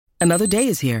Another day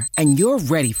is here, and you're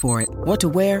ready for it. What to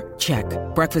wear? Check.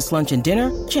 Breakfast, lunch, and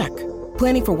dinner? Check.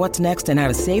 Planning for what's next and how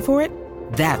to save for it?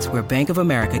 That's where Bank of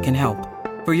America can help.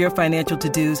 For your financial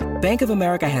to-dos, Bank of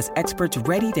America has experts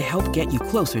ready to help get you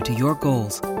closer to your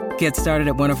goals. Get started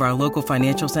at one of our local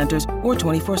financial centers or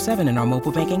 24/7 in our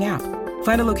mobile banking app.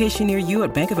 Find a location near you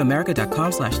at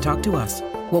bankofamerica.com/talktous.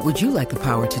 What would you like the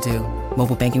power to do?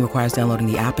 Mobile banking requires downloading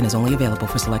the app and is only available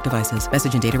for select devices.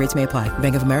 Message and data rates may apply.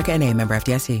 Bank of America N.A., member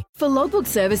FDIC. For logbook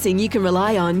servicing you can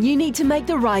rely on, you need to make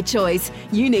the right choice.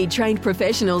 You need trained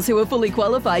professionals who are fully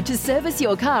qualified to service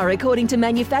your car according to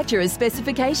manufacturer's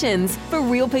specifications. For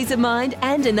real peace of mind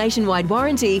and a nationwide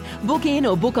warranty, book in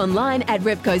or book online at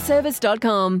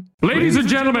repcoservice.com. Ladies and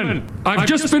gentlemen, I've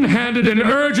just been handed an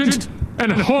urgent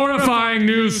and horrifying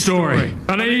news story,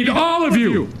 and I need all of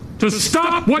you to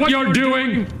stop what you're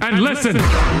doing and listen.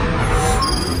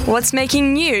 What's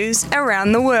making news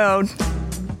around the world?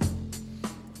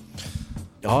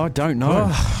 Oh, I don't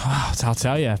know. I'll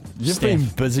tell you. You've been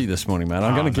busy this morning, man.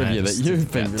 I'm going to give you that.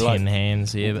 You've been like 10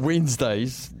 hands here. But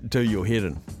Wednesdays do your head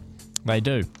in. They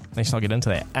do. Let's not get into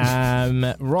that.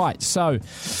 Right, so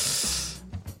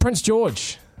Prince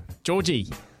Georgie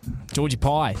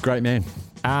Pie. Great man.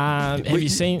 Have you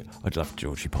seen? I love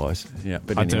Georgie pies. Yeah,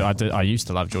 but I anyway. do. I used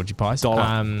to love Georgie pies.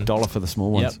 Dollar for the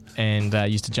small ones. Yep, and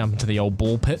used to jump into the old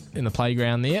ball pit in the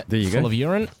playground there. There you full go. of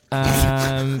urine.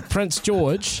 Prince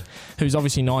George, who's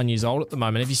obviously 9 years old at the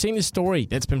moment. Have you seen this story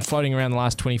that's been floating around the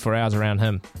last 24 hours around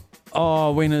him?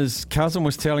 Oh, when his cousin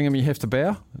was telling him you have to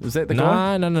bow? Is that the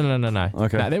guy? No.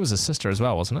 Okay. No, that was his sister as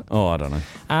well, wasn't it? Oh, I don't know.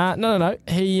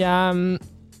 No.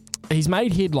 He's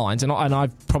made headlines, and I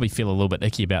probably feel a little bit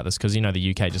icky about this because, you know,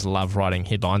 the UK just love writing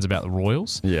headlines about the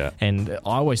royals. Yeah. And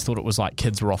I always thought it was like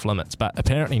kids were off limits, but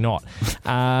apparently not.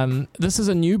 This is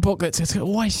a new book it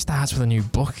always starts with a new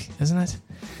book, isn't it?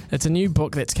 It's a new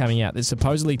book that's coming out that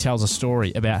supposedly tells a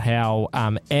story about how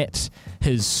at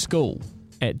his school,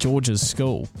 at George's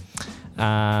school,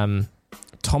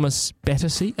 Thomas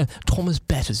Battersea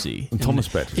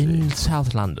in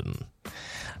South London.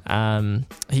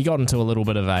 He got into a little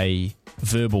bit of a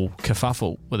verbal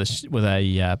kerfuffle with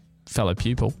a fellow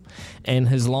pupil, and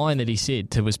his line that he said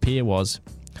to his peer was,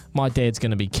 "My dad's going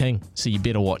to be king, so you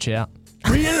better watch out."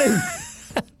 Really?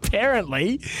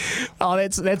 Apparently. Oh,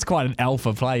 that's quite an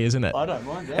alpha play, isn't it? I don't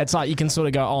mind that. It's like you can sort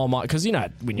of go, oh my, because you know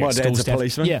when you're My at school dad's a staff,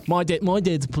 policeman. yeah, my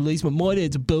dad's a policeman. My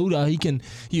dad's a builder. He can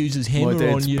use his hammer My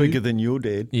dad's on you. bigger than your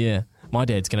dad. Yeah, my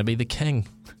dad's going to be the king.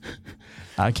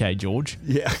 Okay, George.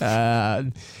 Yeah.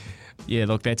 Yeah,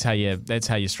 look, that's how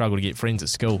you struggle to get friends at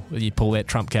school. You pull that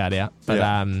trump card out.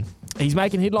 But he's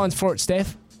making headlines for it,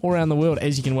 Steph, all around the world,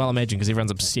 as you can well imagine, because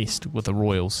everyone's obsessed with the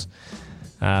royals.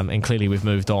 And clearly we've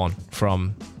moved on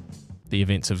from the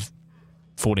events of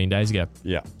 14 days ago.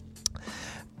 Yeah.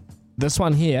 This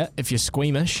one here, if you're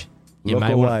squeamish, you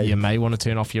may want to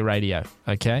turn off your radio,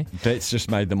 okay? That's just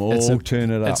made them all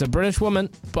turn it up. It's a British woman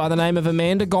by the name of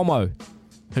Amanda Gomo,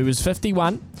 who was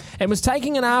 51 and was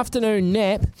taking an afternoon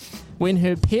nap when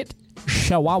her pet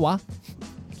chihuahua,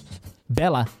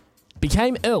 Bella,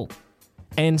 became ill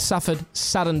and suffered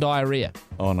sudden diarrhea.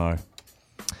 Oh, no.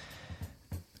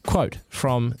 Quote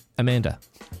from Amanda.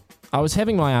 "I was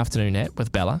having my afternoon nap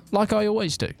with Bella, like I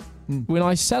always do, when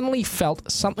I suddenly felt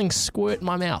something squirt in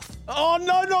my mouth. Oh,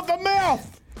 no, not the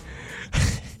mouth!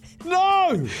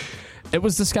 No! It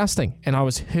was disgusting, and I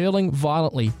was hurling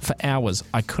violently for hours.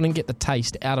 I couldn't get the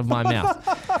taste out of my mouth."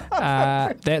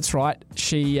 That's right.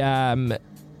 She, the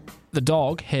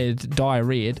dog had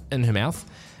diarrhea in her mouth.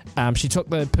 She took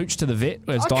the pooch to the vet.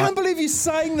 I can't believe you're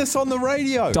saying this on the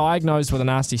radio. Diagnosed with a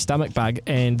nasty stomach bug,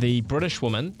 and the British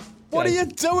woman... What are you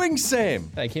doing, Sam?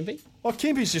 Hey, Kempy? Oh,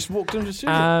 Kempy's just walked into the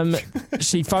studio.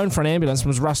 She phoned for an ambulance and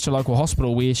was rushed to a local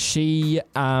hospital where she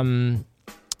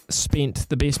spent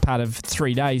the best part of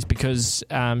 3 days because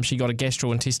she got a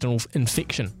gastrointestinal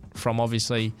infection from,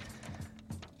 obviously...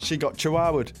 She got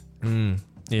chihuahua'd.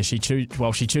 Yeah, she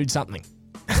chewed something.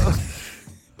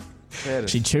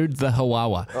 She chewed the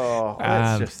chihuahua. Oh,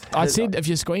 that's just... I said, if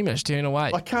you're squeamish, turn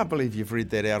away. I can't believe you've read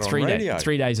that out on radio.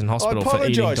 3 days in hospital for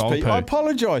eating dog poo. I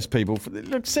apologise, people.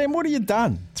 Look, Sam, what have you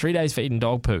done? 3 days for eating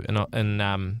dog poo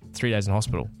and 3 days in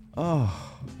hospital. Oh.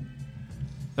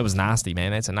 It was nasty,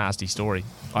 man. That's a nasty story.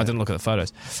 I didn't look at the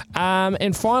photos.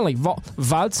 And finally,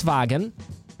 Volkswagen.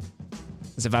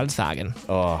 Is it Volkswagen?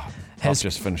 Oh, I've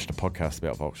just finished a podcast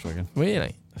about Volkswagen.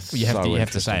 Really? You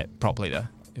have to say it properly, though.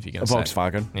 If you're going to say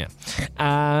Volkswagen.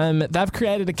 Yeah. They've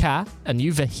created a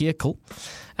new vehicle.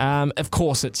 Of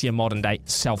course, it's your modern day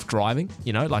self-driving,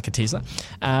 like a Tesla.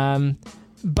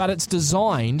 But it's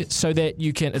designed so that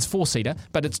you can, it's 4-seater,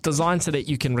 but it's designed so that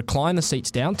you can recline the seats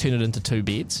down, turn it into 2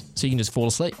 beds, so you can just fall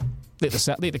asleep. Let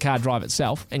the car drive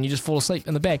itself, and you just fall asleep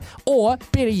in the back. Or,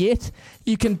 better yet,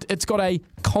 it's got a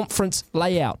conference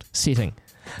layout setting.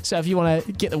 So if you want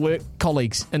to get the work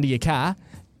colleagues into your car,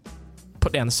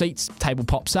 put down the seats, table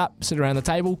pops up, sit around the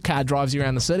table, car drives you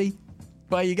around the city.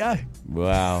 There you go.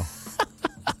 Wow.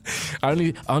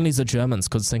 Only the Germans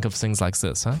could think of things like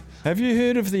this, huh? Have you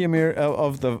heard of the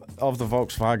of the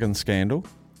Volkswagen scandal,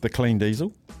 the clean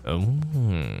diesel? Oh,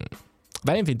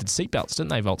 they invented seatbelts, didn't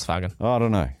they, Volkswagen? I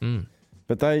don't know,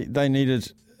 but they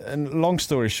needed. And long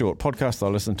story short, podcast I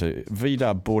listened to,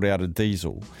 VW bought out a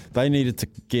diesel. They needed to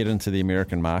get into the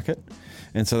American market,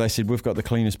 and so they said, we've got the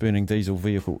cleanest burning diesel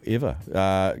vehicle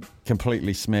ever.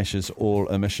 Completely smashes all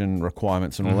emission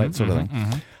requirements and all that sort of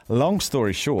thing. Long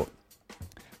story short,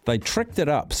 they tricked it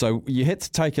up, so you had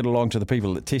to take it along to the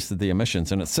people that tested the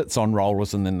emissions, and it sits on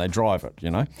rollers and then they drive it,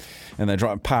 and they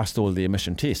drive past all the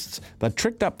emission tests. They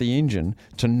tricked up the engine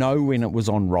to know when it was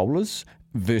on rollers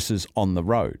versus on the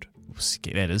road.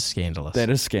 That is scandalous. That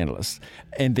is scandalous.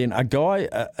 And then a guy,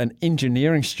 an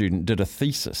engineering student, did a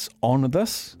thesis on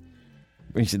this.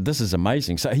 He said, this is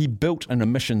amazing. So he built an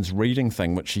emissions reading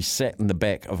thing, which he sat in the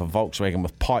back of a Volkswagen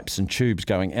with pipes and tubes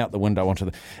going out the window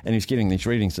and he's getting these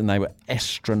readings, and they were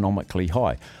astronomically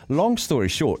high. Long story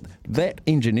short, that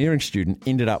engineering student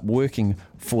ended up working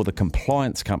for the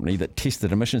compliance company that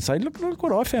tested emissions. Say, look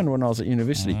what I found when I was at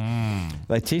university.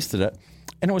 They tested it,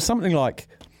 and it was something like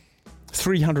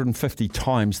 350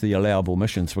 times the allowable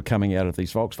emissions were coming out of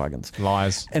these Volkswagens.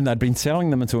 Lies. And they'd been selling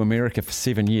them into America for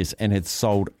 7 years and had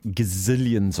sold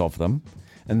gazillions of them,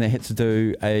 and they had to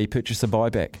do a purchaser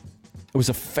buyback. It was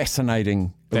a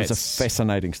fascinating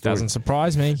story. Doesn't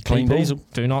surprise me. Clean People, diesel.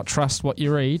 do not trust what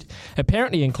you read.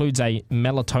 Apparently includes a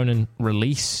melatonin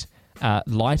release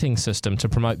lighting system to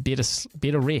promote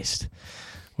better rest,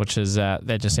 which is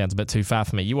that just sounds a bit too far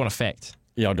for me. You want a fact?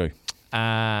 Yeah, I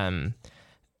do.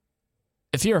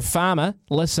 If you're a farmer,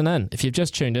 listen in. If you've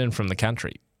just tuned in from the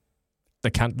country,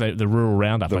 the rural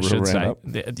roundup,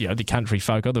 the country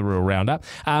folk or the rural roundup.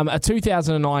 A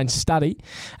 2009 study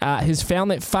has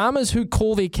found that farmers who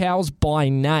call their cows by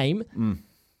name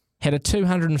had a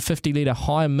 250 litre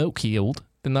higher milk yield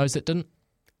than those that didn't.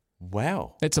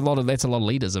 Wow, that's a lot of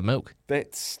litres of milk.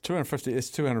 That's 250. It's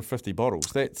 250 bottles.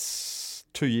 That's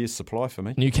 2 years' supply for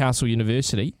me. Newcastle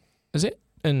University, is it?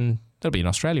 That'll be in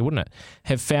Australia, wouldn't it?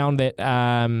 Have found that,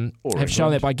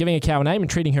 shown that by giving a cow a name and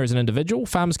treating her as an individual,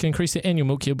 farmers can increase their annual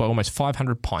milk yield by almost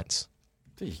 500 pints.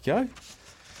 There you go.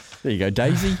 There you go,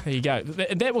 Daisy. There you go.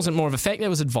 That wasn't more of a fact, that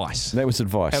was advice. That was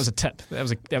advice. That was a tip.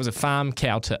 That was a farm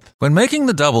cow tip. When making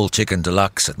the double chicken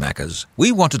deluxe at Macca's,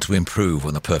 we wanted to improve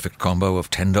on the perfect combo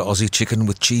of tender Aussie chicken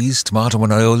with cheese, tomato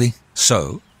and aioli.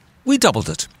 So, we doubled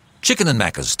it. Chicken and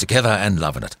Macca's, together and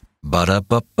loving it.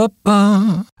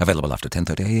 Ba-da-ba-ba-ba. Available after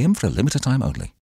 10:30 a.m. for a limited time only.